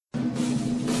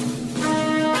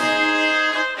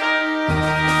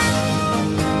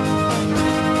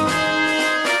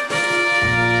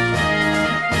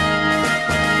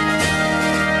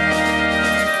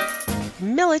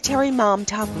Military Mom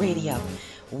Talk Radio.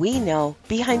 We know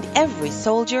behind every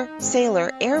soldier,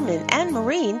 sailor, airman, and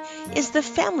Marine is the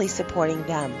family supporting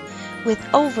them. With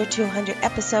over 200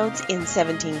 episodes in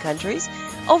 17 countries,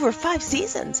 over 5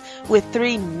 seasons, with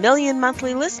 3 million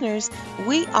monthly listeners,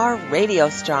 we are radio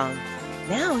strong.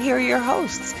 Now here are your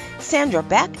hosts, Sandra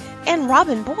Beck and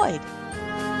Robin Boyd.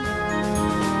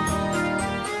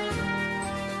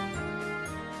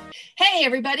 Hey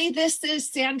everybody, this is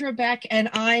Sandra Beck, and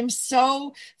I'm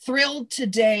so thrilled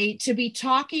today to be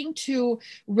talking to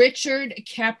Richard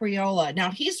Capriola. Now,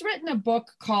 he's written a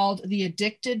book called The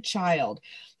Addicted Child.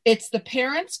 It's the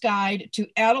parent's guide to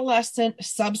adolescent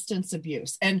substance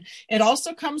abuse. And it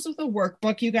also comes with a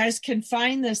workbook. You guys can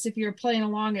find this if you're playing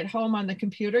along at home on the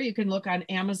computer. You can look on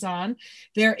Amazon.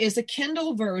 There is a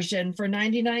Kindle version for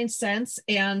 99 cents,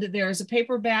 and there's a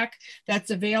paperback that's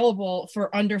available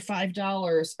for under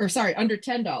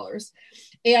 $10.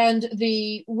 And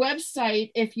the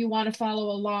website, if you want to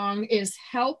follow along, is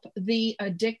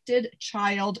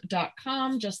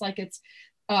helptheaddictedchild.com, just like it's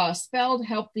spelled,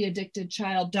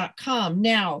 helptheaddictedchild.com.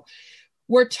 Now,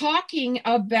 we're talking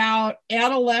about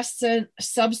adolescent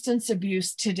substance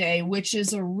abuse today, which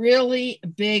is a really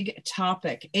big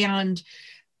topic. And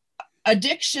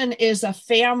addiction is a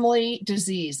family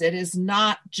disease. It is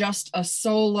not just a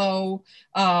solo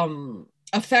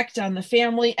effect on the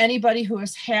family. Anybody who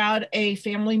has had a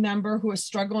family member who is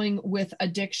struggling with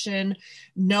addiction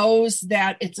knows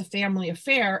that it's a family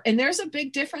affair. And there's a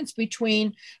big difference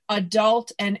between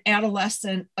adult and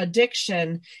adolescent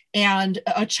addiction and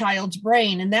a child's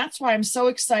brain. And that's why I'm so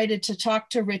excited to talk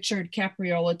to Richard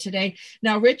Capriola today.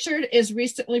 Now, Richard is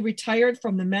recently retired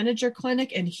from the Menninger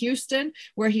Clinic in Houston,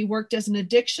 where he worked as an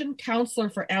addiction counselor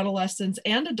for adolescents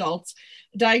and adults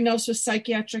diagnosed with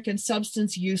psychiatric and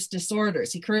substance use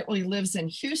disorders. He currently lives in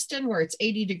Houston, where it's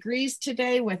 80 degrees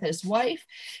today, with his wife.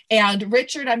 And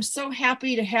Richard, I'm so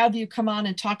happy to have you come on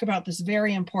and talk about this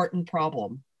very important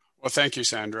problem. Well, thank you,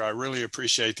 Sandra. I really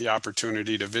appreciate the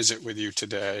opportunity to visit with you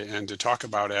today and to talk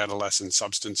about adolescent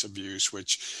substance abuse,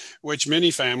 which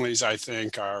many families, I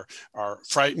think, are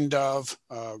frightened of,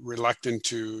 reluctant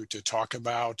to talk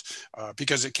about,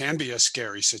 because it can be a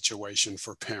scary situation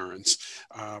for parents.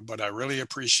 But I really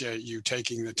appreciate you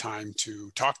taking the time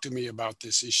to talk to me about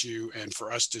this issue and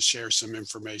for us to share some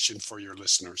information for your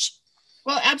listeners.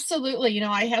 Well, absolutely. You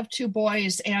know, I have 2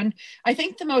 boys, and I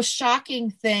think the most shocking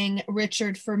thing,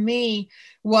 Richard, for me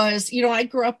was, I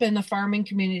grew up in the farming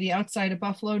community outside of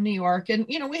Buffalo, New York, and,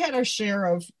 we had our share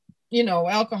of,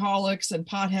 alcoholics and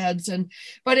potheads,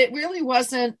 but it really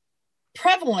wasn't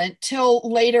prevalent till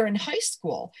later in high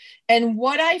school. And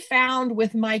what I found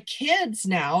with my kids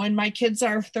now, and my kids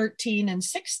are 13 and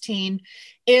 16,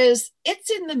 is it's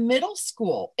in the middle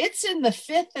school. It's in the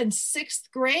 5th and 6th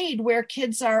grade where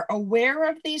kids are aware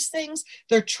of these things.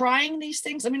 They're trying these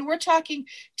things. I mean, we're talking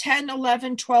 10,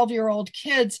 11, 12-year-old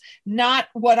kids, not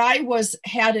what I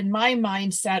had in my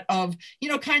mindset of,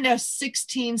 kind of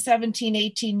 16, 17,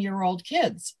 18-year-old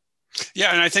kids.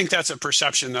 Yeah, and I think that's a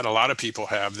perception that a lot of people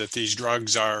have, that these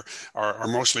drugs are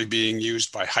mostly being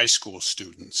used by high school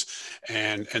students.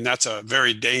 And that's a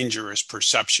very dangerous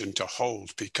perception to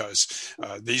hold, because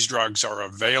these drugs are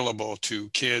available to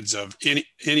kids of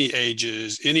any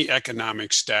ages, any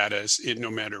economic status, no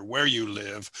matter where you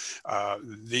live.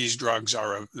 These drugs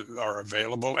are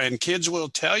available. And kids will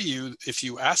tell you, if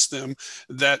you ask them,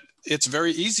 that it's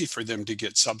very easy for them to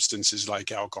get substances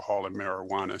like alcohol and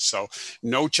marijuana. So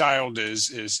no child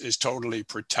is totally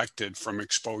protected from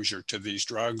exposure to these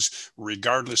drugs,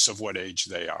 regardless of what age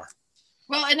they are.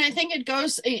 Well, and I think it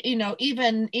goes,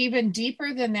 even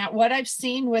deeper than that. What I've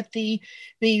seen with the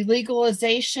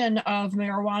legalization of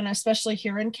marijuana, especially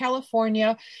here in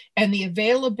California, and the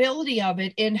availability of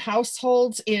it in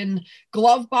households, in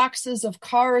glove boxes of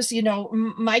cars.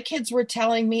 My kids were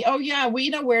telling me, "Oh yeah, we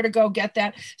know where to go get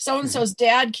that. So-and-so's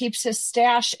dad keeps his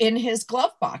stash in his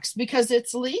glove box because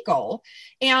it's legal."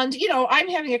 And, I'm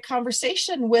having a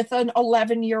conversation with an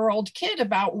 11-year-old kid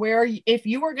about where, if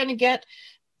you were going to get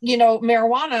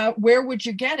marijuana, where would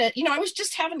you get it? I was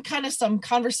just having kind of some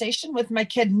conversation with my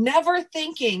kid, never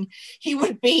thinking he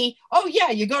would be, "Oh yeah,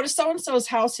 you go to so-and-so's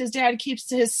house, his dad keeps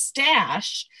his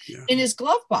stash in his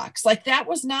glove box." Like, that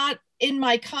was not in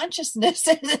my consciousness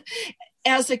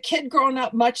as a kid growing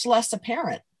up, much less a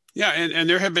parent. Yeah, and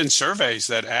there have been surveys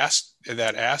that ask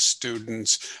that asks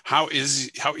students, how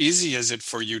easy is it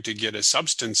for you to get a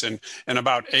substance? And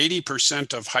about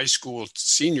 80% of high school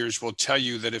seniors will tell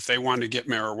you that if they want to get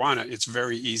marijuana, it's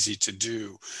very easy to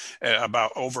do.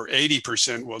 About over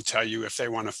 80% will tell you if they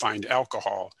want to find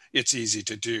alcohol, it's easy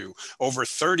to do. Over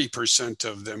 30%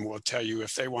 of them will tell you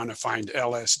if they want to find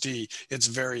LSD, it's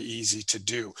very easy to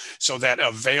do. So that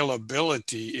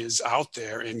availability is out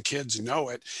there and kids know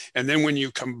it. And then when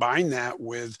you combine that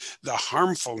with the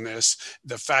harmfulness,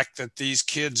 the fact that these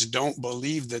kids don't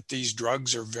believe that these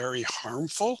drugs are very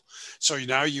harmful. So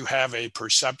now you have a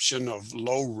perception of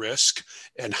low risk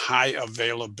and high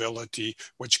availability,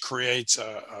 which creates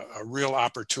a real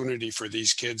opportunity for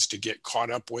these kids to get caught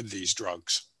up with these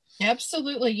drugs.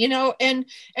 Absolutely. You know, and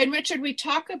Richard, we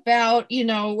talk about, you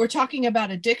know, we're talking about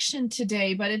addiction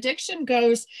today, but addiction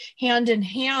goes hand in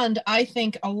hand, I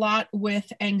think, a lot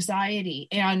with anxiety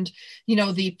and, you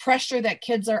know, the pressure that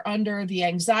kids are under, the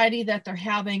anxiety that they're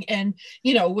having. And,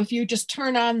 you know, if you just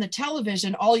turn on the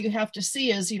television, all you have to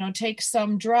see is, you know, take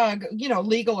some drug, you know,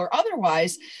 legal or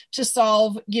otherwise, to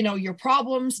solve, you know, your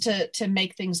problems, to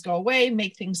make things go away,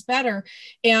 make things better.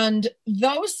 And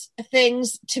those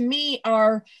things to me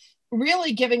are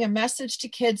really giving a message to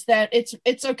kids that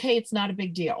it's okay. It's not a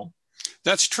big deal.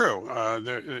 That's true.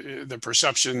 The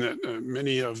perception that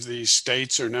many of these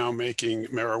states are now making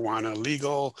marijuana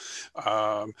legal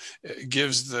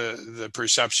gives the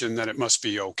perception that it must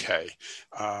be okay.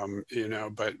 You know,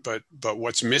 but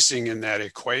what's missing in that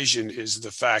equation is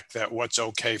the fact that what's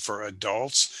okay for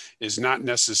adults is not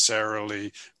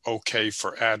necessarily okay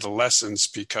for adolescents,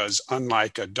 because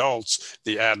unlike adults,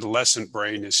 the adolescent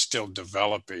brain is still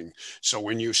developing. So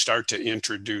when you start to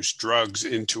introduce drugs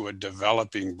into a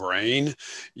developing brain,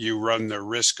 you run the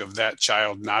risk of that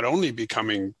child not only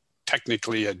becoming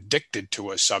technically addicted to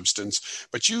a substance,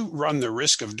 but you run the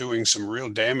risk of doing some real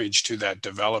damage to that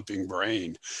developing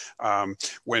brain.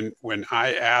 When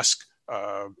I ask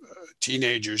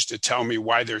teenagers to tell me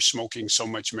why they're smoking so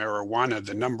much marijuana,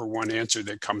 the number one answer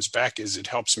that comes back is it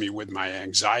helps me with my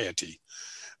anxiety.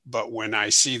 But when I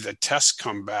see the tests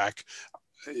come back,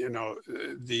 you know,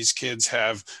 these kids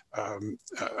have a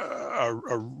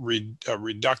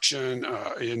reduction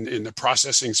in the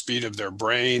processing speed of their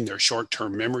brain. Their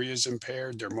short-term memory is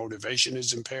impaired. Their motivation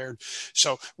is impaired.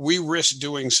 So we risk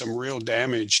doing some real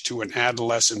damage to an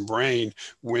adolescent brain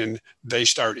when they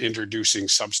start introducing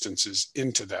substances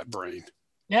into that brain.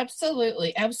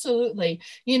 Absolutely. Absolutely.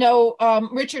 You know,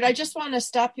 Richard, I just want to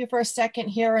stop you for a second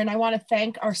here, and I want to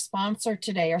thank our sponsor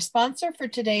today. Our sponsor for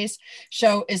today's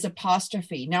show is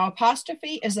Apostrophe. Now,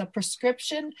 Apostrophe is a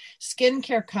prescription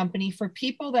skincare company for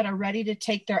people that are ready to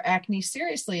take their acne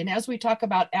seriously. And as we talk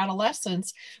about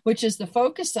adolescence, which is the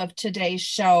focus of today's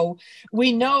show,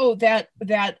 we know that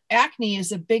acne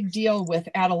is a big deal with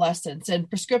adolescents, and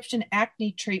prescription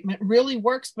acne treatment really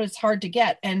works, but it's hard to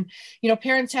get. And, you know,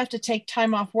 parents have to take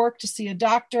time off work to see a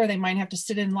doctor. They might have to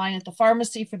sit in line at the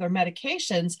pharmacy for their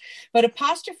medications, but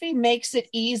Apostrophe makes it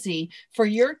easy for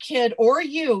your kid or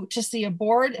you to see a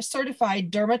board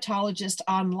certified dermatologist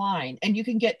online, and you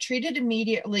can get treated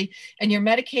immediately and your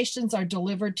medications are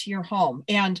delivered to your home.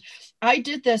 And I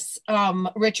did this,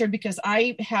 Richard, because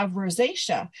I have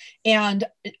rosacea, and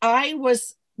I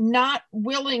was not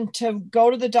willing to go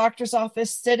to the doctor's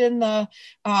office, sit in the,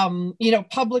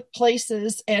 public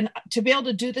places, and to be able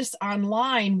to do this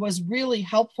online was really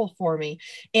helpful for me.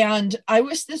 And I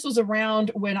wish this was around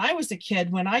when I was a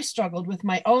kid, when I struggled with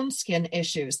my own skin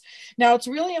issues. Now, it's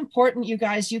really important, you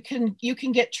guys, you can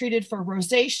get treated for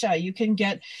rosacea. You can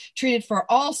get treated for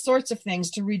all sorts of things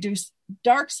to reduce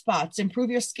dark spots, improve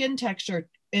your skin texture,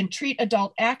 and treat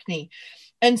adult acne.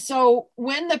 And so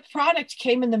when the product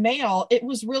came in the mail, it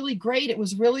was really great. It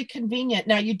was really convenient.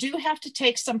 Now, you do have to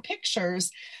take some pictures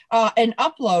and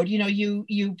upload. You know,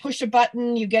 you push a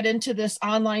button, you get into this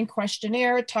online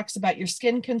questionnaire. It talks about your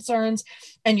skin concerns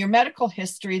and your medical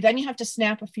history. Then you have to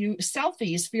snap a few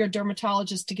selfies for your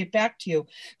dermatologist to get back to you.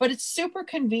 But it's super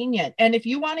convenient. And if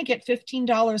you want to get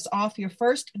 $15 off your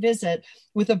first visit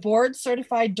with a board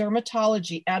certified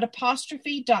dermatology at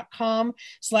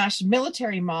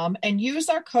apostrophe.com/militarymom and use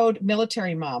our code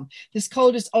MilitaryMom. This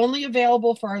code is only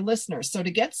available for our listeners. So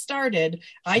to get started,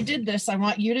 I did this. I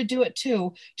want you to do it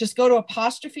too. Just go to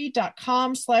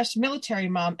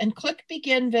apostrophe.com/militarymom and click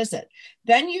begin visit.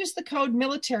 Then use the code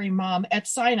MilitaryMom at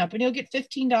sign up and you'll get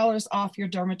 $15 off your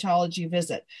dermatology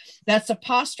visit. That's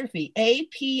apostrophe,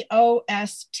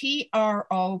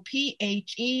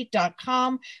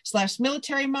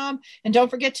 apostrophe.com/militarymom. And don't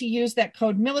forget to use that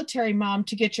code MilitaryMom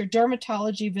to get your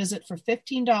dermatology visit for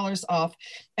 $15 off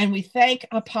And we thank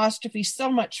Apostrophe so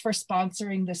much for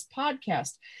sponsoring this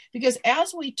podcast, because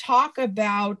as we talk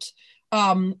about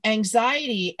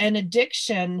anxiety and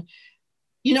addiction,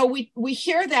 you know, we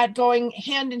hear that going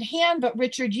hand in hand, but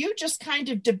Richard, you just kind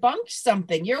of debunked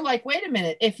something. You're like, wait a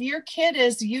minute, if your kid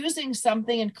is using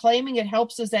something and claiming it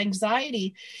helps his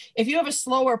anxiety, if you have a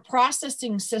slower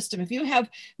processing system, if you have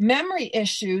memory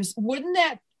issues, wouldn't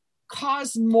that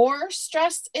cause more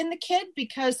stress in the kid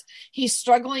because he's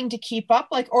struggling to keep up?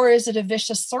 Like, or is it a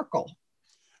vicious circle?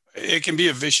 It can be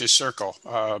a vicious circle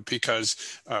because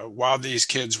while these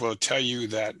kids will tell you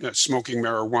that smoking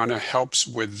marijuana helps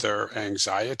with their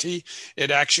anxiety,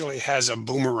 it actually has a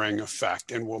boomerang effect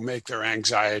and will make their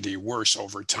anxiety worse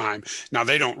over time. Now,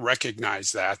 they don't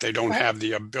recognize that. They don't have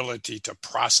the ability to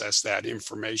process that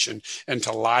information and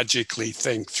to logically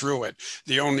think through it.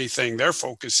 The only thing they're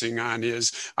focusing on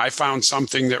is, I found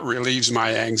something that relieves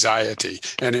my anxiety,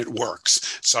 and it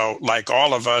works. So like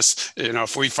all of us, you know,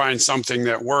 if we find something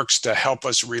that works to help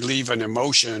us relieve an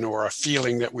emotion or a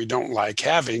feeling that we don't like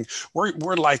having,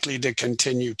 we're likely to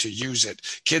continue to use it.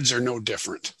 Kids are no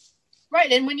different.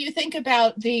 Right. And when you think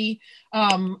about the,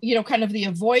 kind of the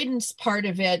avoidance part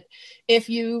of it, if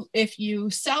you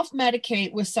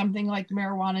self-medicate with something like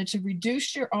marijuana to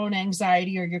reduce your own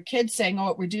anxiety, or your kids saying, oh,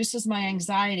 it reduces my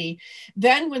anxiety,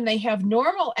 then when they have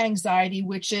normal anxiety,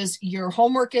 which is your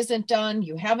homework isn't done,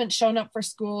 you haven't shown up for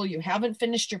school, you haven't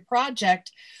finished your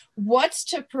project, what's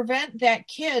to prevent that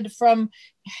kid from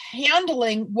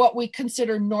handling what we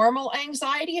consider normal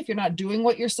anxiety? If you're not doing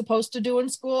what you're supposed to do in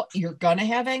school, you're going to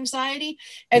have anxiety,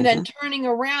 and then turning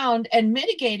around and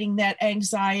mitigating that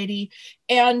anxiety.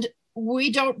 And we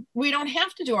don't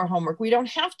have to do our homework. We don't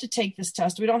have to take this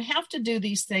test. We don't have to do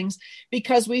these things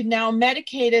because we've now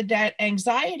medicated that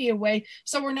anxiety away.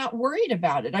 So we're not worried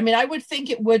about it. I mean, I would think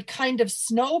it would kind of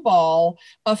snowball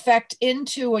effect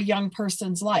into a young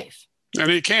person's life. And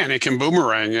it can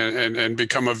boomerang and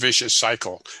become a vicious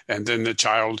cycle. And then the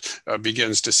child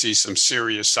begins to see some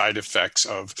serious side effects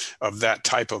of that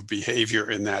type of behavior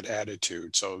and that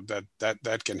attitude. So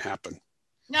that can happen.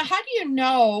 Now, how do you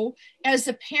know as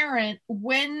a parent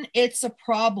when it's a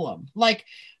problem? Like,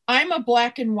 I'm a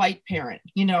black and white parent,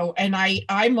 you know, and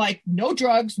I'm like, no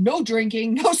drugs, no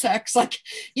drinking, no sex. Like,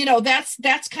 you know, that's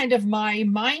kind of my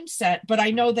mindset, but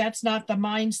I know that's not the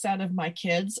mindset of my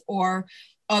kids or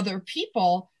other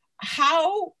people.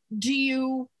 How do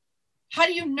you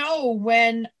know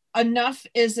when enough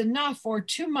is enough or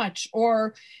too much,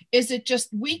 or is it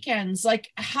just weekends? Like,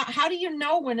 how do you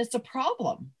know when it's a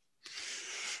problem?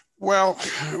 Well,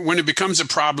 when it becomes a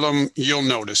problem, you'll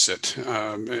notice it.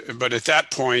 But at that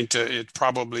point, it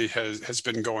probably has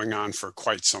been going on for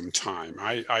quite some time.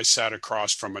 I sat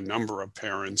across from a number of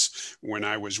parents when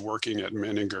I was working at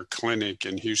Menninger Clinic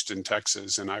in Houston,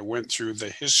 Texas, and I went through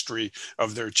the history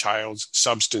of their child's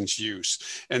substance use.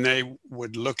 And they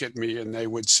would look at me and they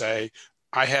would say,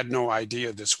 I had no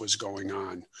idea this was going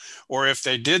on. Or if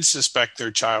they did suspect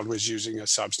their child was using a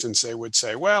substance, they would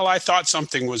say, well, I thought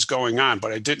something was going on,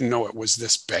 but I didn't know it was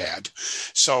this bad.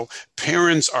 So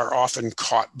parents are often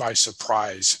caught by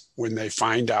surprise when they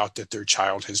find out that their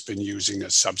child has been using a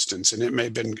substance, and it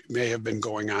may have been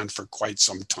going on for quite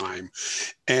some time.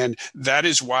 And that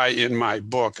is why in my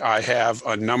book, I have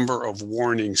a number of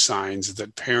warning signs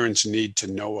that parents need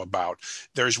to know about.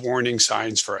 There's warning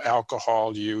signs for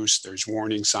alcohol use. There's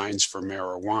warning signs for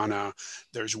marijuana.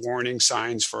 There's warning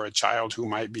signs for a child who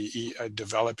might be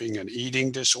developing an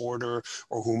eating disorder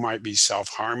or who might be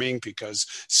self-harming, because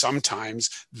sometimes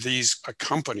these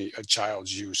accompany a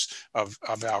child's use of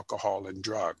alcohol and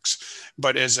drugs.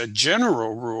 But as a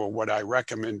general rule, what I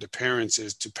recommend to parents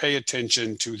is to pay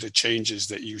attention to the changes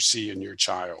that you see in your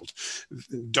child.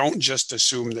 Don't just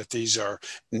assume that these are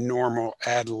normal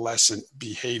adolescent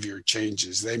behavior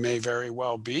changes. They may very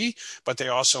well be, but they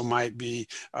also might be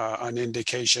an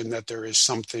indication that there is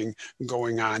something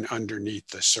going on underneath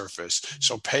the surface.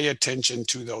 So pay attention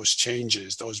to those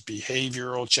changes, those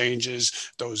behavioral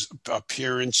changes, those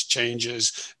appearance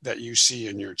changes that you see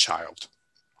in your child.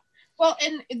 Well,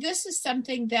 and this is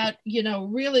something that, you know,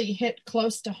 really hit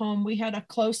close to home. We had a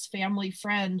close family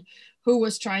friend who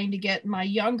was trying to get my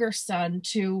younger son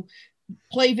to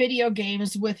play video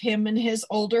games with him and his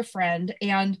older friend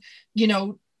and, you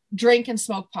know, drink and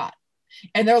smoke pot.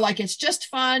 And they're like, it's just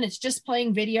fun. It's just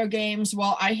playing video games.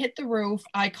 Well, I hit the roof.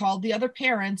 I called the other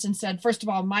parents and said, first of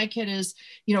all, my kid is,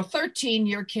 13,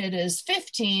 your kid is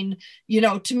 15.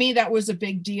 To me, that was a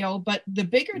big deal. But the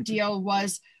bigger deal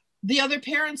was the other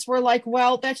parents were like,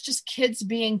 well, that's just kids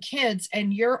being kids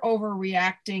and you're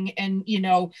overreacting and,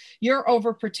 you're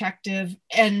overprotective.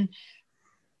 And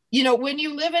when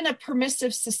you live in a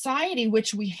permissive society,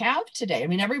 which we have today, I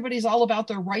mean, everybody's all about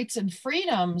their rights and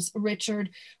freedoms, Richard.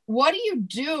 What do you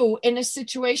do in a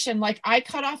situation like I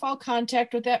cut off all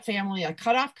contact with that family? I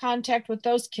cut off contact with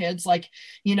those kids. Like,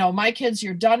 my kids,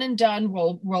 you're done and done.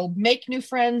 We'll make new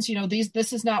friends.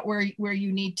 This is not where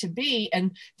you need to be.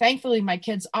 And thankfully, my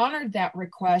kids honored that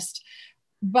request.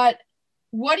 But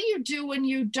what do you do when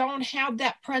you don't have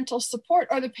that parental support,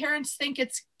 or the parents think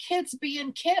it's kids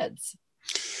being kids?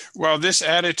 Well, this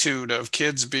attitude of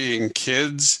kids being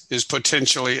kids is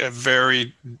potentially a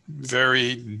very,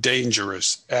 very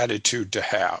dangerous attitude to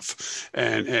have.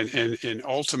 And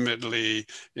ultimately,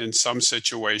 in some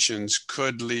situations,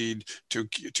 could lead to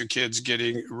kids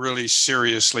getting really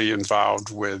seriously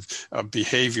involved with a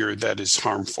behavior that is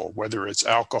harmful, whether it's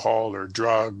alcohol or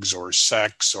drugs or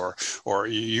sex or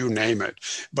you name it.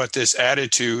 But this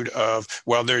attitude of,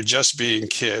 well, they're just being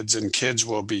kids and kids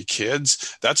will be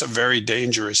kids, that's a very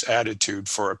dangerous attitude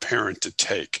for a parent to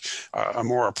take. A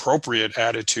more appropriate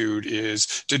attitude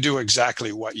is to do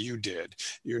exactly what you did.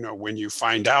 When you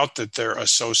find out that they're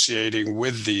associating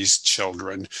with these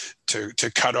children,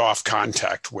 to cut off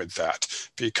contact with that,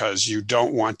 because you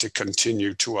don't want to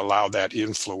continue to allow that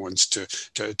influence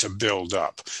to build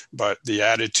up. But the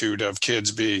attitude of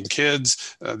kids being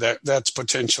kids, that's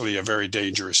potentially a very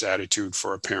dangerous attitude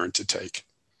for a parent to take.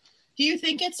 Do you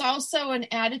think it's also an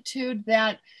attitude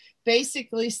that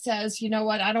basically says, I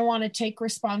don't want to take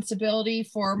responsibility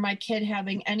for my kid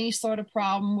having any sort of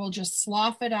problem. We'll just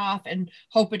slough it off and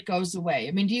hope it goes away.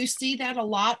 I mean, do you see that a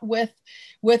lot with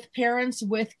parents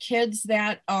with kids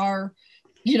that are,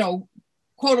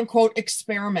 quote unquote,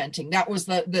 experimenting? That was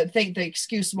the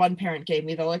excuse one parent gave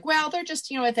me. They're like, well, they're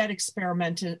just, at that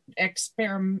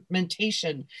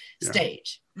experimentation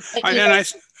stage.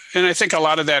 And I think a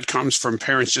lot of that comes from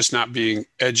parents just not being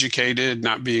educated,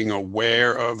 not being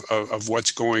aware of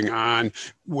what's going on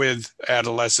with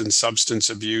adolescent substance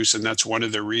abuse. And that's one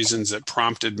of the reasons that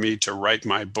prompted me to write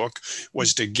my book,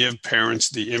 was to give parents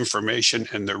the information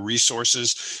and the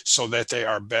resources so that they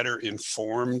are better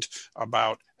informed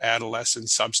about adolescent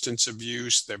substance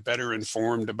abuse. They're better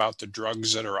informed about the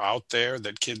drugs that are out there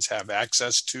that kids have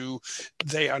access to.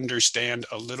 They understand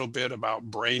a little bit about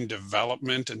brain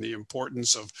development and the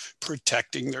importance of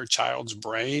protecting their child's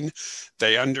brain.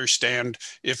 They understand,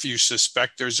 if you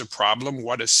suspect there's a problem,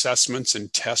 what assessments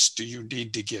and tests do you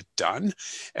need to get done?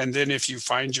 And then if you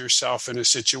find yourself in a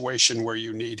situation where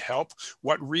you need help,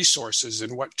 what resources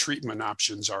and what treatment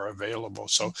options are available?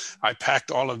 So I packed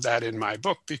all of that in my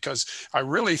book, because I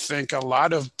really think a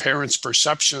lot of parents'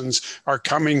 perceptions are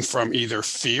coming from either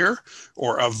fear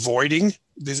or avoiding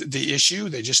the issue.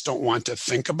 They just don't want to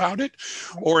think about it,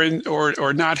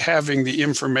 or not having the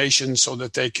information so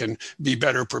that they can be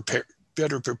better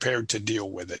prepared to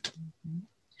deal with it.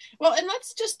 Well, and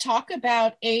let's just talk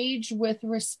about age with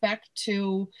respect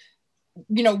to,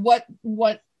 what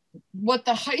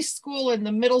the high school and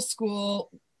the middle school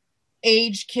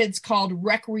age kids called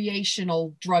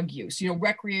recreational drug use,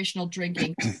 recreational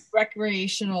drinking,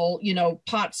 recreational,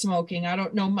 pot smoking. I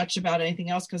don't know much about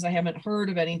anything else because I haven't heard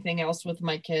of anything else with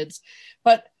my kids.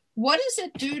 But what does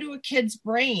it do to a kid's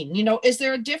brain? Is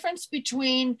there a difference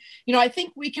between, I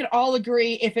think we could all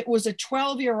agree if it was a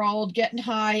 12-year-old getting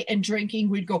high and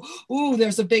drinking, we'd go, ooh,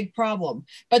 there's a big problem.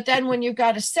 But then when you've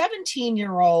got a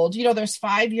 17-year-old, there's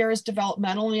 5 years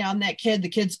developmentally on that kid. The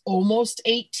kid's almost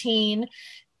 18.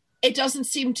 It doesn't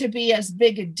seem to be as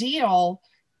big a deal.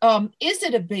 Is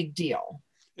it a big deal?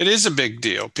 It is a big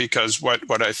deal, because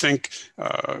what I think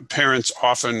parents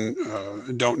often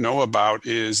don't know about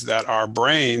is that our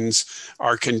brains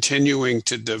are continuing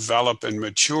to develop and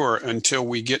mature until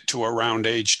we get to around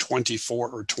age 24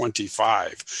 or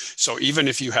 25. So even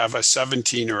if you have a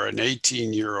 17 or an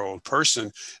 18-year-old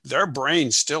person, their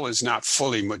brain still is not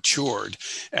fully matured.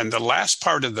 And the last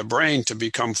part of the brain to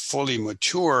become fully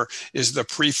mature is the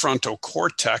prefrontal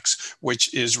cortex,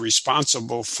 which is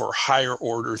responsible for higher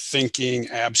order thinking,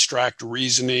 abstract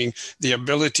reasoning, the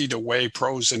ability to weigh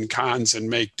pros and cons and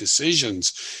make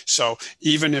decisions. So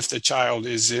even if the child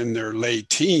is in their late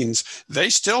teens, they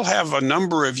still have a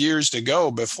number of years to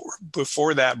go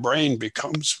before that brain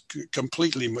becomes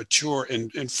completely mature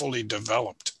and fully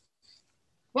developed.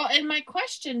 Well, and my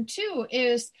question too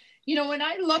is, when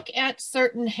I look at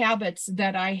certain habits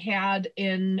that I had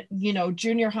in,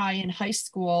 junior high and high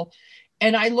school,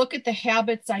 and I look at the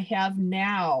habits I have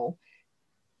now,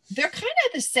 they're kind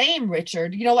of the same,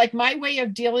 Richard. Like my way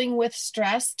of dealing with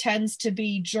stress tends to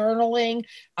be journaling.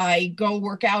 I go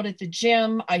work out at the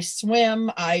gym. I swim.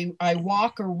 I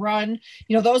walk or run.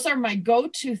 Those are my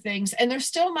go-to things. And they're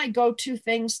still my go-to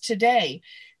things today.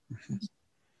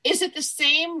 Is it the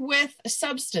same with a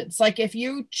substance? Like if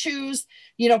you choose,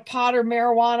 pot or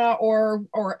marijuana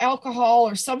or alcohol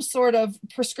or some sort of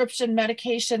prescription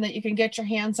medication that you can get your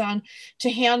hands on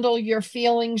to handle your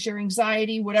feelings, your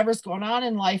anxiety, whatever's going on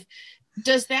in life,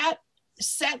 does that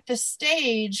set the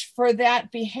stage for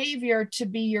that behavior to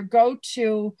be your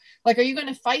go-to? Like, are you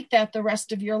going to fight that the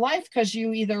rest of your life because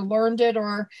you either learned it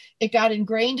or it got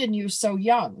ingrained in you so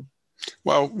young?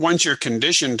 Well, once you're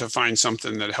conditioned to find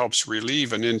something that helps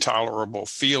relieve an intolerable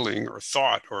feeling or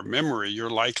thought or memory, you're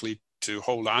likely to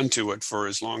hold on to it for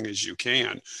as long as you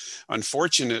can.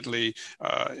 Unfortunately,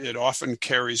 it often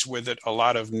carries with it a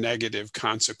lot of negative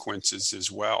consequences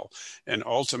as well. And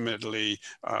ultimately,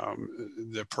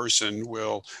 the person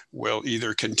will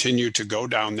either continue to go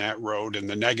down that road and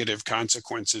the negative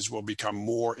consequences will become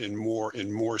more and more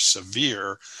and more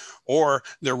severe, or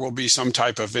there will be some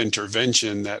type of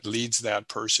intervention that leads that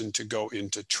person to go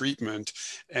into treatment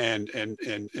and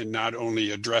not only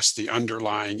address the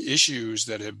underlying issues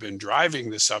that have been driving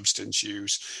the substance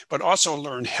use, but also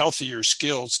learn healthier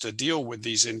skills to deal with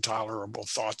these intolerable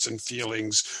thoughts and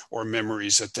feelings or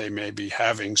memories that they may be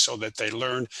having, so that they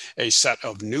learn a set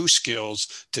of new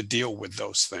skills to deal with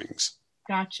those things.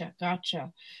 Gotcha.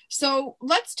 So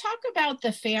let's talk about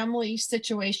the family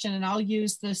situation, and I'll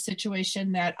use the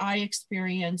situation that I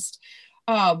experienced.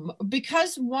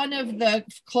 Because one of the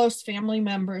close family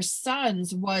members'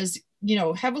 sons was,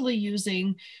 heavily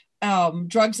using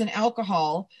drugs and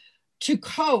alcohol to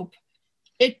cope.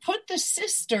 It put the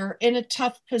sister in a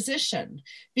tough position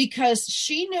because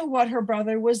she knew what her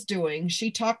brother was doing. She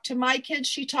talked to my kids.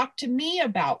 She talked to me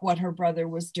about what her brother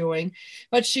was doing,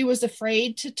 but she was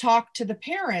afraid to talk to the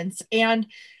parents. And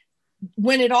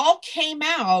when it all came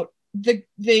out,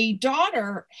 the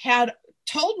daughter had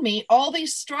told me all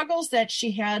these struggles that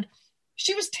she had.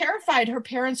 She was terrified her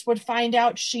parents would find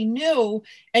out she knew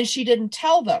and she didn't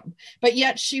tell them. But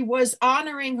yet she was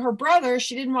honoring her brother.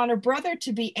 She didn't want her brother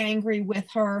to be angry with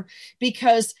her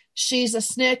because she's a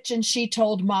snitch and she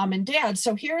told mom and dad.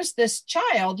 So here's this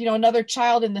child, another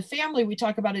child in the family. We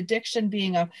talk about addiction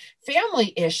being a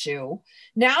family issue.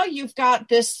 Now you've got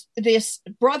this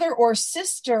brother or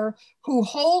sister who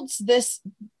holds this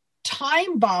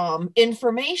time bomb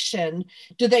information.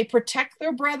 Do they protect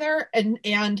their brother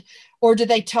and or do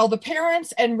they tell the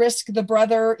parents and risk the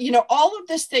brother? All of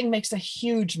this thing makes a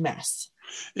huge mess.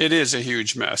 It is a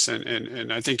huge mess.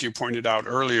 And I think you pointed out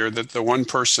earlier that the one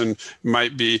person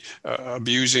might be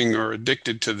abusing or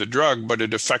addicted to the drug, but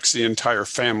it affects the entire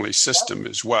family system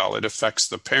as well. It affects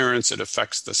the parents, it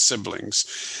affects the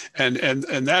siblings. And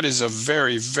that is a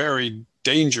very, very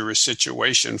dangerous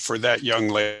situation for that young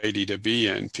lady to be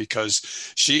in,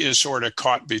 because she is sort of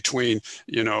caught between,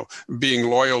 being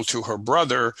loyal to her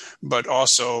brother, but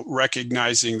also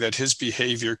recognizing that his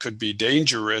behavior could be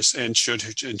dangerous, and should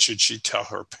she tell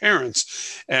her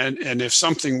parents? And if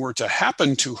something were to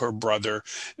happen to her brother,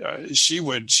 she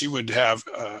would have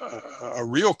a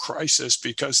real crisis,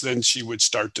 because then she would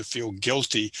start to feel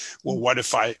guilty. Well, what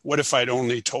if I'd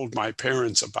only told my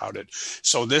parents about it?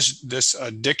 So this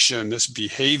addiction, this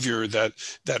behavior that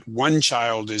one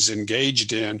child is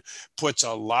engaged in, puts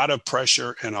a lot of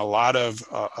pressure and a lot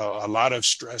of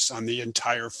stress on the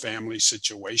entire family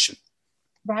situation.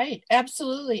 Right,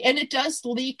 absolutely. And it does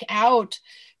leak out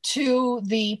to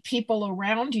the people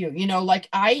around you. Like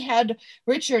I had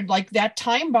Richard, like that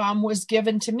time bomb was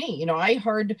given to me. I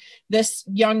heard this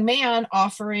young man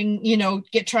offering,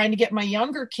 trying to get my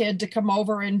younger kid to come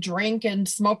over and drink and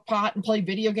smoke pot and play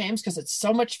video games because it's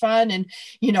so much fun. And,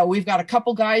 we've got a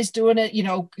couple guys doing it,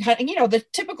 the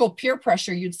typical peer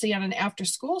pressure you'd see on an after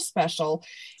school special.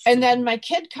 And then my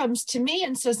kid comes to me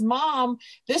and says, Mom,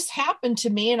 this happened to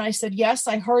me. And I said, yes,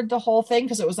 I heard the whole thing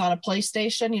because it was on a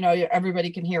PlayStation, everybody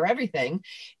can hear everything.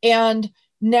 And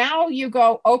now you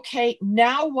go, okay,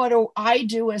 now what do I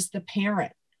do as the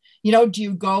parent? Do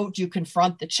you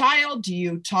confront the child? Do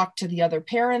you talk to the other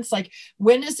parents? Like,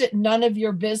 when is it none of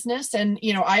your business? And,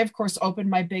 I, of course, opened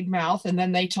my big mouth, and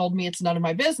then they told me it's none of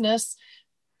my business.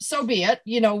 So be it.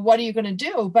 What are you going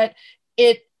to do? But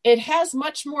it has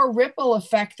much more ripple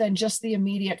effect than just the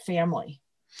immediate family.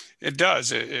 It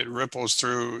does. It ripples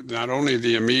through not only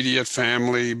the immediate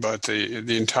family, but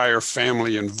the entire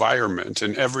family environment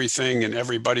and everything and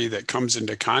everybody that comes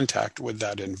into contact with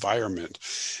that environment.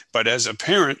 But as a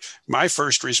parent, my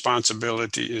first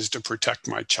responsibility is to protect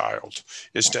my child.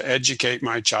 It's to educate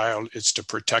my child. It's to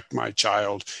protect my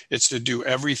child. It's to do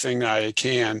everything I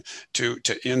can to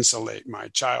insulate my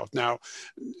child. Now,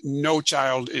 no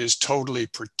child is totally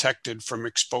protected from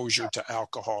exposure to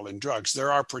alcohol and drugs.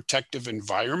 There are protective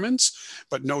environments environments,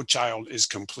 but no child is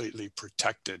completely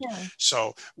protected. Yeah.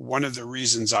 So one of the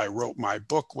reasons I wrote my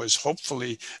book was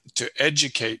hopefully to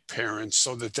educate parents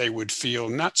so that they would feel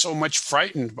not so much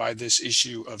frightened by this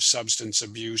issue of substance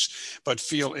abuse, but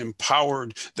feel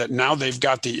empowered that now they've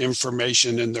got the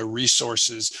information and the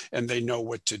resources and they know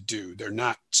what to do. They're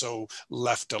not so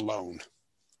left alone.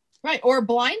 Right. Or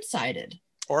blindsided.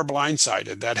 Or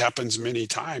blindsided. That happens many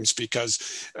times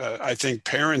because I think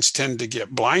parents tend to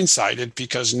get blindsided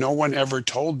because no one ever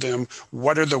told them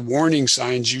what are the warning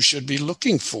signs you should be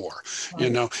looking for,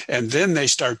 Right. and then they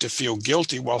start to feel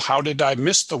guilty. Well, how did I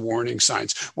miss the warning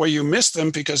signs? Well, you missed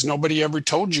them because nobody ever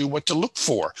told you what to look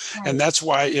for. Right. And that's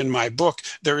why in my book,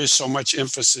 there is so much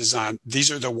emphasis on these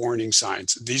are the warning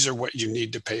signs. These are what you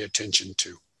need to pay attention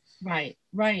to. Right.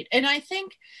 Right. And I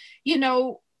think,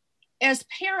 as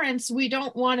parents, we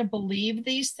don't want to believe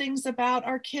these things about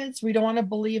our kids. We don't want to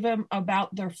believe them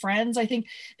about their friends. I think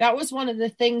that was one of the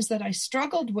things that I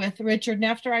struggled with, Richard. And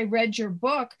after I read your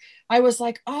book, I was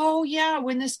like, oh, yeah,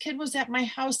 when this kid was at my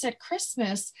house at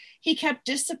Christmas, he kept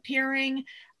disappearing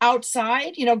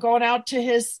outside, going out to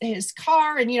his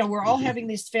car. And, we're all having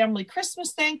this family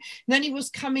Christmas thing. And then he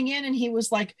was coming in and he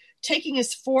was like taking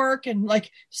his fork and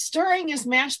like stirring his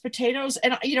mashed potatoes.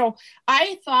 And,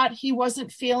 I thought he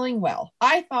wasn't feeling well.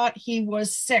 I thought he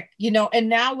was sick, and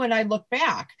now when I look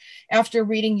back after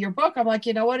reading your book, I'm like,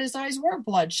 what? His eyes were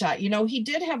bloodshot. He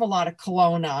did have a lot of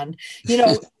cologne on,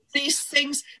 these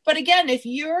things. But again, if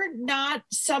you're not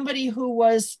somebody who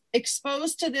was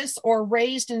exposed to this or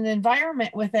raised in an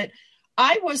environment with it,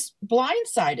 I was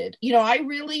blindsided. I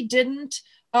really didn't,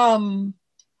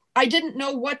 I didn't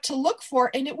know what to look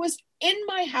for. And it was in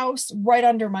my house right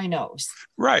under my nose.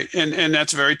 Right. And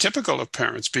that's very typical of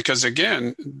parents because,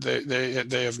 again,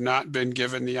 they have not been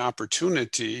given the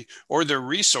opportunity or the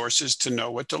resources to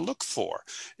know what to look for.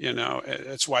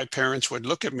 That's why parents would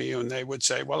look at me and they would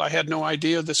say, well, I had no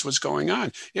idea this was going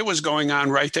on. It was going on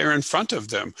right there in front of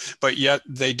them, but yet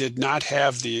they did not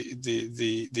have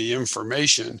the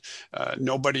information.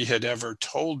 Nobody had ever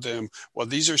told them, well,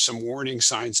 these are some warning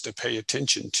signs to pay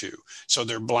attention to. So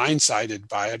they're blindsided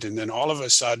by it. And then all of a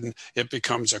sudden it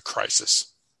becomes a crisis.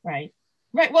 Right.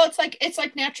 Right. Well, it's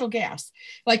like natural gas.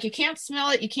 Like you can't smell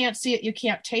it, you can't see it, you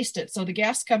can't taste it. So the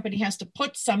gas company has to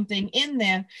put something in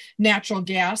the natural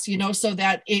gas, so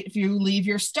that if you leave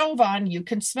your stove on, you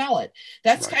can smell it.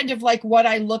 That's right. Kind of like what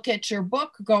I look at your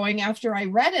book going after I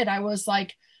read it. I was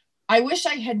like, I wish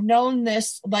I had known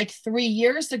this like 3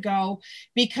 years ago,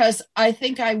 because I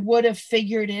think I would have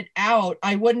figured it out.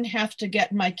 I wouldn't have to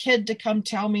get my kid to come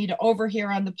tell me to overhear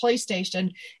on the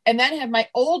PlayStation and then have my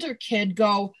older kid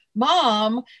go,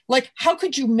 Mom, like, how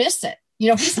could you miss it?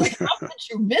 He's like, how could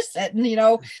you miss it?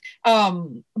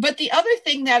 And, but the other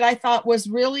thing that I thought was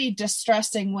really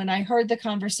distressing when I heard the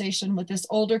conversation with this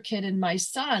older kid and my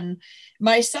son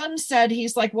said,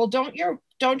 he's like, well, don't your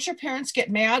parents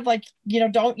get mad? Like,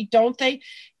 don't they?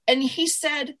 And he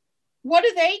said, what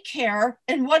do they care?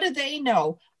 And what do they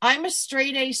know? I'm a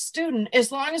straight A student.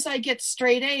 As long as I get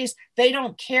straight A's, they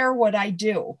don't care what I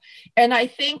do. And I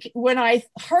think when I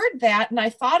heard that and I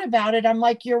thought about it, I'm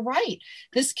like, you're right.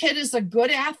 This kid is a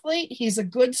good athlete. He's a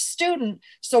good student.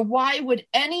 So why would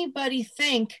anybody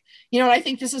think, and I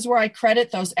think this is where I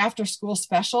credit those after school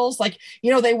specials. Like,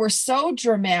 they were so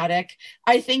dramatic.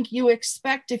 I think you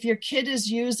expect if your kid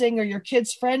is using or your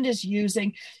kid's friend is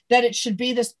using that it should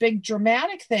be this big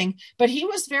dramatic thing. But he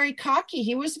was very cocky.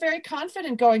 He was very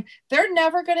confident going, they're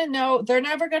never going to know. They're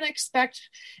never going to expect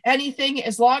anything.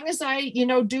 As long as I,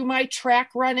 do my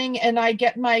track running and I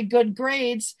get my good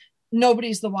grades,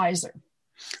 nobody's the wiser.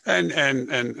 And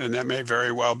that may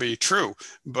very well be true,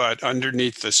 but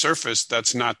underneath the surface,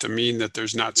 that's not to mean that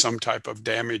there's not some type of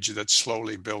damage that's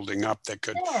slowly building up that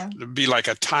could be like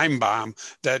a time bomb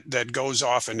that goes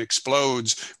off and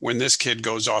explodes when this kid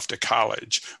goes off to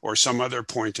college or some other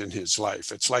point in his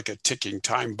life. It's like a ticking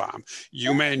time bomb.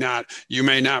 You may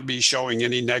not be showing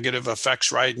any negative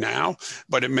effects right now,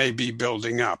 but it may be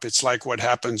building up. It's like what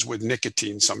happens with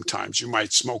nicotine sometimes. You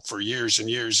might smoke for years and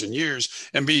years and years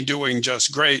and be doing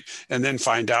just great, and then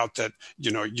find out that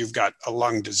you've got a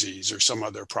lung disease or some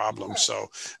other problem. So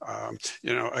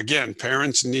again,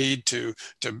 parents need to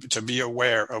be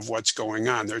aware of what's going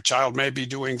on. Their child may be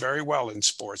doing very well in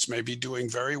sports, may be doing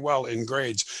very well in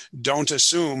grades. Don't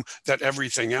assume that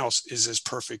everything else is as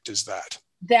perfect as that.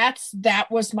 That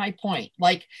was my point.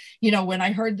 Like, when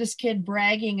I heard this kid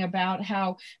bragging about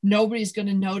how nobody's going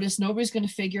to notice, nobody's going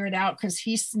to figure it out because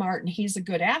he's smart and he's a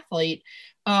good athlete.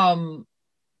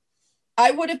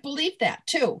 I would have believed that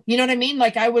too. You know what I mean?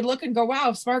 Like I would look and go,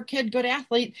 wow, smart kid, good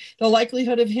athlete. The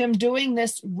likelihood of him doing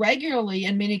this regularly,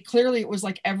 and meaning clearly it was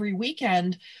like every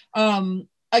weekend.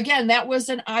 Again, that was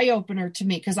an eye opener to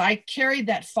me because I carried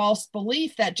that false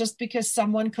belief that just because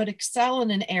someone could excel in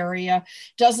an area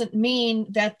doesn't mean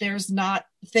that there's not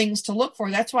things to look for.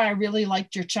 That's why I really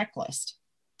liked your checklist.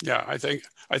 Yeah, I think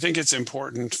it's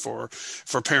important for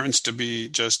parents to be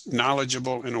just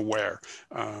knowledgeable and aware,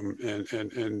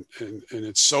 and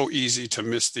it's so easy to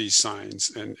miss these signs.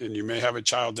 And you may have a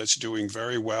child that's doing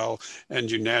very well,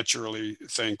 and you naturally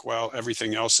think, well,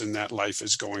 everything else in that life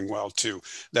is going well too.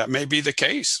 That may be the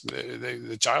case.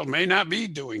 The child may not be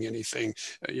doing anything,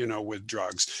 with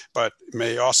drugs, but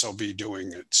may also be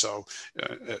doing it. So,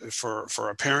 for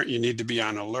a parent, you need to be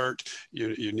on alert.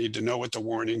 You need to know what the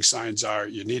warning signs are.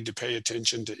 You need to pay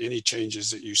attention to any changes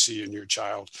that you see in your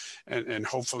child, and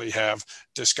hopefully have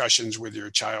discussions with your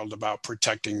child about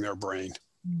protecting their brain.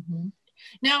 Mm-hmm.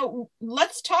 Now,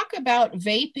 let's talk about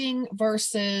vaping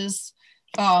versus,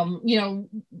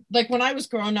 like when I was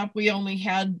growing up, we only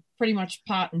had pretty much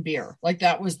pot and beer. Like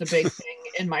that was the big thing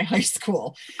in my high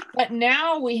school. But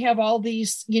now we have all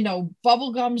these,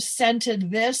 bubblegum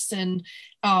scented this and,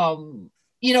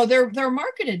 they're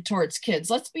marketed towards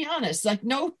kids. Let's be honest. Like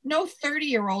no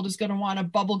 30-year-old is going to want a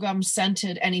bubblegum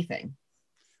scented anything.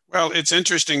 Well, it's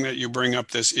interesting that you bring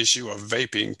up this issue of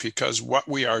vaping, because what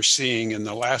we are seeing in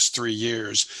the last 3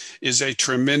 years is a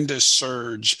tremendous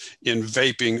surge in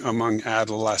vaping among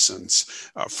adolescents.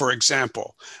 For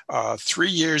example, 3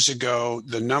 years ago,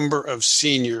 the number of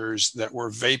seniors that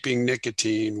were vaping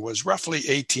nicotine was roughly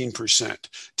 18%.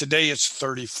 Today, it's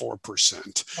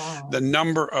 34%. Wow. The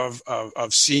number of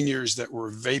seniors that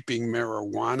were vaping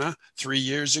marijuana 3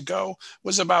 years ago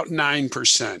was about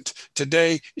 9%.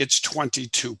 Today, it's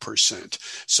 22%.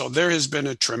 So there has been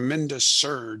a tremendous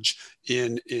surge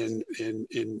in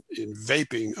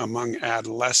vaping among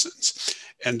adolescents.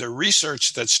 And the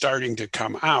research that's starting to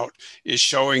come out is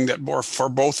showing that for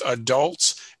both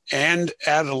adults and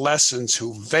adolescents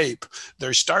who vape,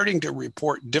 they're starting to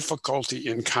report difficulty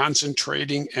in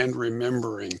concentrating and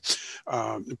remembering,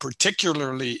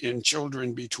 particularly in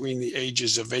children between the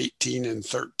ages of 18 and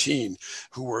 13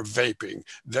 who are vaping.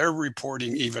 They're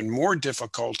reporting even more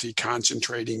difficulty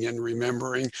concentrating and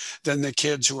remembering than the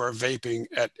kids who are vaping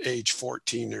at age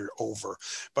 14 or over.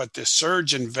 But the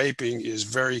surge in vaping is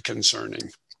very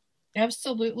concerning.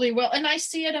 Absolutely. Well, and I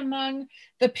see it among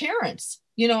the parents.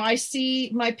 I see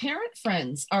my parent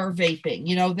friends are vaping.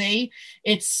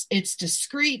 It's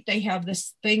discreet. They have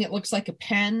this thing, it looks like a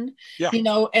pen, yeah.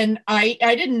 And I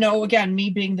didn't know, again,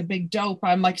 me being the big dope,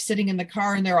 I'm like sitting in the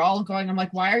car and they're all going, I'm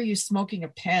like, why are you smoking a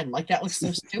pen? Like that looks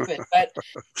so stupid. But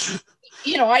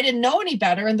I didn't know any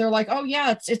better. And they're like, oh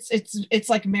yeah, it's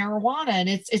like marijuana and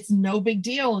it's no big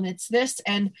deal. And it's this.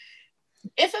 And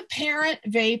if a parent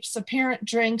vapes, a parent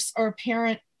drinks, or a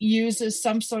parent uses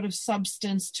some sort of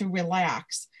substance to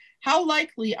relax, how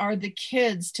likely are the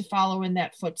kids to follow in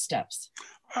that footsteps?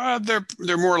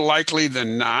 They're more likely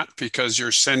than not, because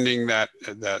you're sending that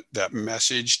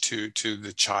message to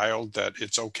the child that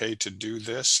it's okay to do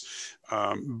this.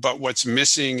 But what's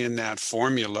missing in that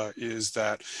formula is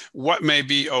that what may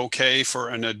be okay for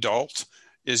an adult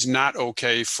is not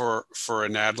okay for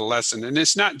an adolescent. And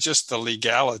it's not just the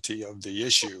legality of the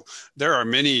issue. There are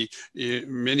many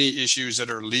issues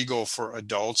that are legal for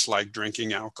adults, like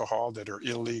drinking alcohol, that are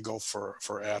illegal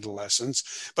for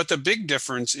adolescents. But the big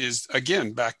difference is,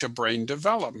 again, back to brain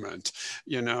development.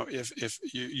 If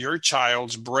your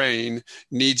child's brain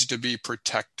needs to be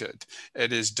protected,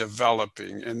 it is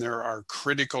developing, and there are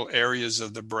critical areas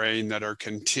of the brain that are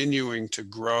continuing to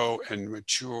grow and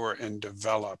mature and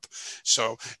develop.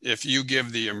 So if you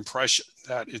give the impression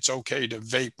that it's okay to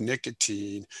vape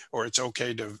nicotine or it's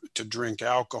okay to drink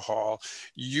alcohol,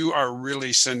 you are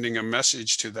really sending a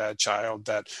message to that child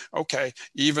that, okay,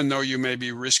 even though you may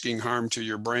be risking harm to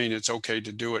your brain, it's okay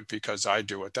to do it because I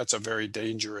do it. That's a very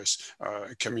dangerous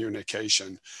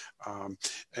communication.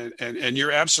 And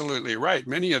you're absolutely right.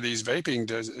 Many of these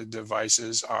vaping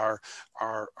devices are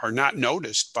not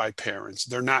noticed by parents.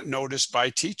 They're not noticed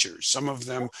by teachers. Some of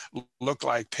them look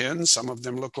like pens. Some of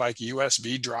them look like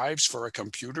USB drives for a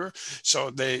computer.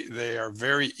 So they are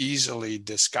very easily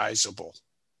disguisable.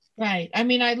 Right. I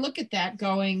mean, I look at that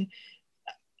going,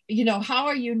 how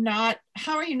are you not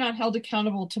held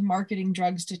accountable to marketing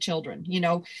drugs to children?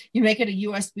 You make it a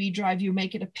USB drive, you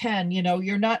make it a pen,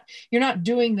 you're not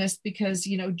doing this because,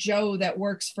 Joe that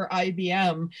works for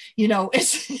IBM,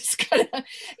 it's kind of,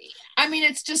 I mean,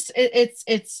 it's just,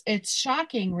 it's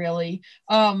shocking, really.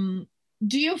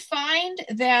 Do you find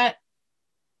that,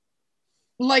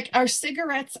 like, are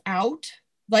cigarettes out?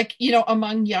 like,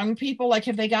 among young people, like,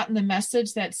 have they gotten the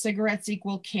message that cigarettes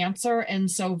equal cancer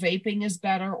and so vaping is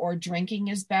better or drinking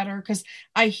is better? Because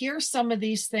I hear some of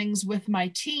these things with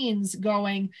my teens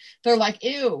going, they're like,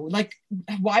 ew, like,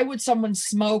 why would someone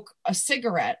smoke a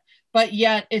cigarette? But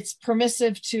yet it's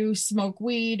permissive to smoke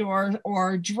weed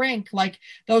or drink, like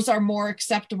those are more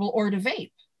acceptable, or to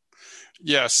vape.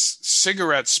 Yes,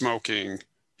 cigarette smoking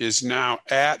is now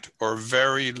at or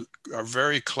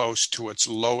very close to its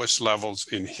lowest levels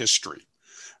in history.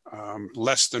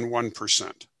 Less than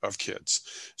 1% of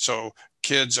kids. So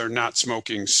kids are not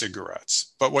smoking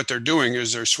cigarettes. But what they're doing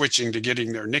is they're switching to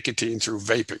getting their nicotine through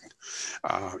vaping.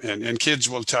 And kids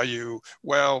will tell you,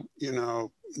 well,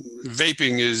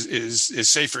 vaping is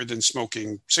safer than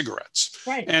smoking cigarettes.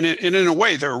 Right. And in a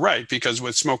way, they're right, because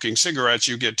with smoking cigarettes,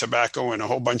 you get tobacco and a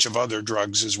whole bunch of other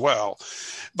drugs as well.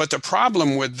 But the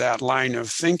problem with that line of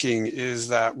thinking is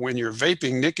that when you're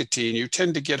vaping nicotine, you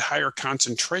tend to get higher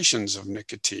concentrations of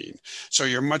nicotine. So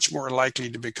you're much more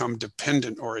likely to become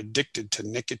dependent or addicted to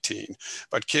nicotine.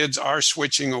 But kids are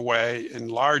switching away in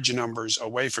large numbers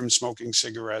away from smoking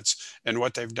cigarettes. And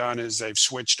what they've done is they've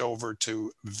switched over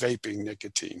to vaping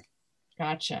nicotine.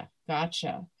 Gotcha.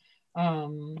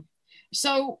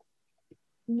 So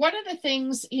one of the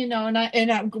things,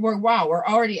 we're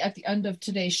already at the end of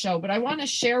today's show, but I want to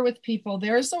share with people,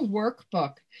 there's a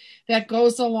workbook that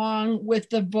goes along with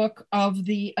the book of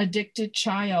The Addicted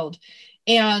Child.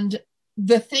 And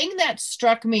the thing that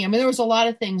struck me, there was a lot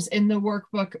of things in the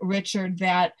workbook, Richard,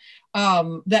 that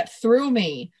threw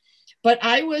me. But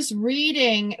I was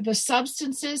reading the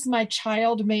substances my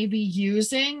child may be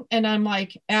using, and I'm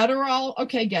like, Adderall,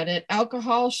 okay, get it.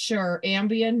 Alcohol, sure.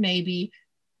 Ambien, maybe.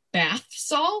 Bath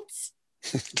salts?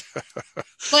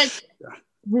 Like,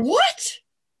 what?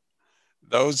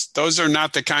 Those are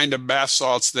not the kind of bath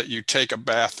salts that you take a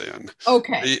bath in.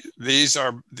 Okay. These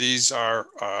are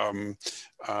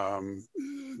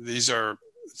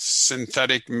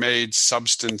synthetic made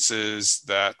substances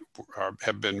that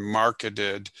have been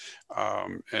marketed,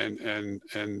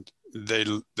 and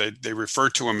they refer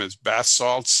to them as bath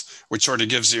salts, which sort of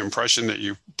gives the impression that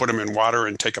you put them in water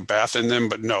and take a bath in them.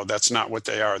 But no, that's not what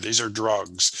they are. These are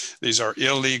drugs. These are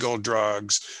illegal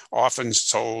drugs, often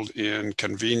sold in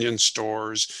convenience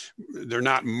stores. They're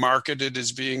not marketed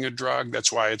as being a drug.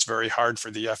 That's why it's very hard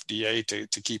for the FDA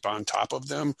to keep on top of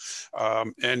them.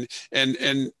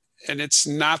 And it's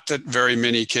not that very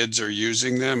many kids are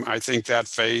using them. I think that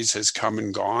phase has come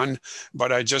and gone,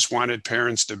 but I just wanted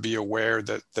parents to be aware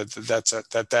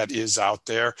that is out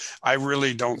there. I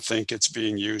really don't think it's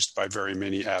being used by very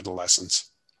many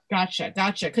adolescents. Gotcha.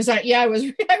 Because I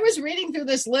was reading through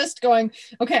this list going,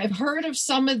 okay, I've heard of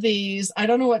some of these. I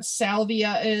don't know what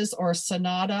salvia is or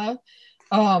Sonata.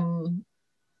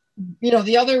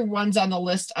 The other ones on the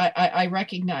list I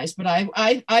recognize, but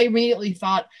I immediately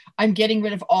thought, I'm getting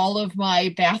rid of all of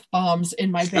my bath bombs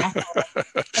in my bathroom.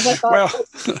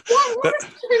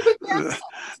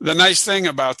 The nice thing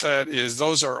about that is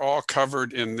those are all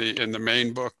covered in the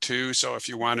main book too. So if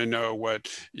you want to know what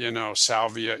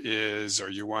salvia is,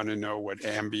 or you want to know what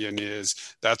Ambien is,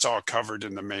 that's all covered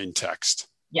in the main text.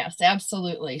 Yes,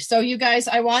 absolutely. So you guys,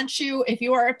 I want you, if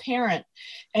you are a parent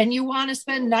and you want to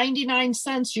spend 99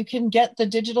 cents, you can get the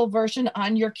digital version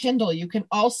on your Kindle. You can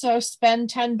also spend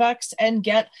 $10 and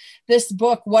get this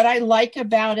book. What I like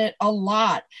about it a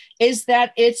lot is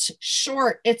that it's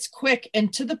short, it's quick,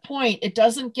 and to the point. It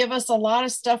doesn't give us a lot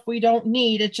of stuff we don't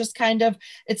need. It's just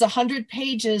it's 100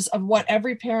 pages of what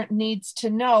every parent needs to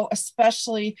know,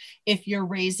 especially if you're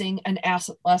raising an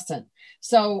adolescent.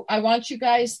 So I want you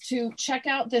guys to check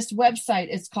out this website.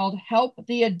 It's called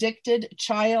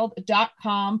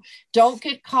helptheaddictedchild.com. Don't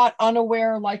get caught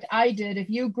unaware like I did.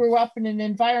 If you grew up in an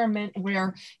environment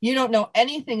where you don't know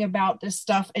anything about this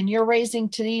stuff and you're raising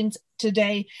teens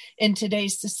today in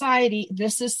today's society,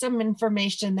 this is some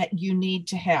information that you need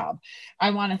to have. I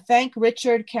want to thank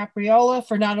Richard Capriola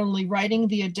for not only writing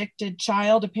The Addicted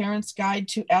Child, A Parent's Guide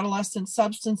to Adolescent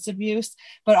Substance Abuse,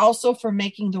 but also for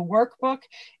making the workbook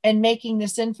and making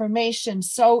this information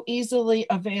so easily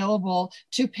available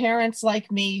to parents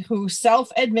like me who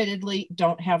self-admittedly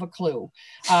don't have a clue.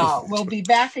 We'll be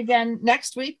back again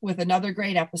next week with another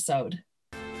great episode.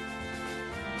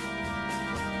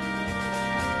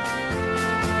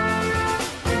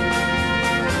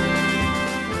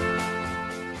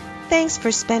 Thanks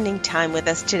for spending time with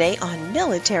us today on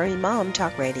Military Mom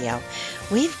Talk Radio.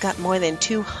 We've got more than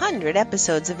 200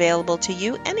 episodes available to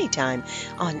you anytime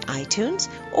on iTunes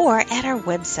or at our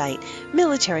website,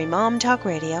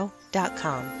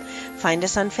 militarymomtalkradio.com. Find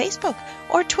us on Facebook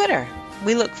or Twitter.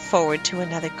 We look forward to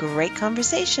another great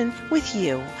conversation with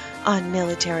you on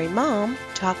Military Mom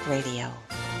Talk Radio.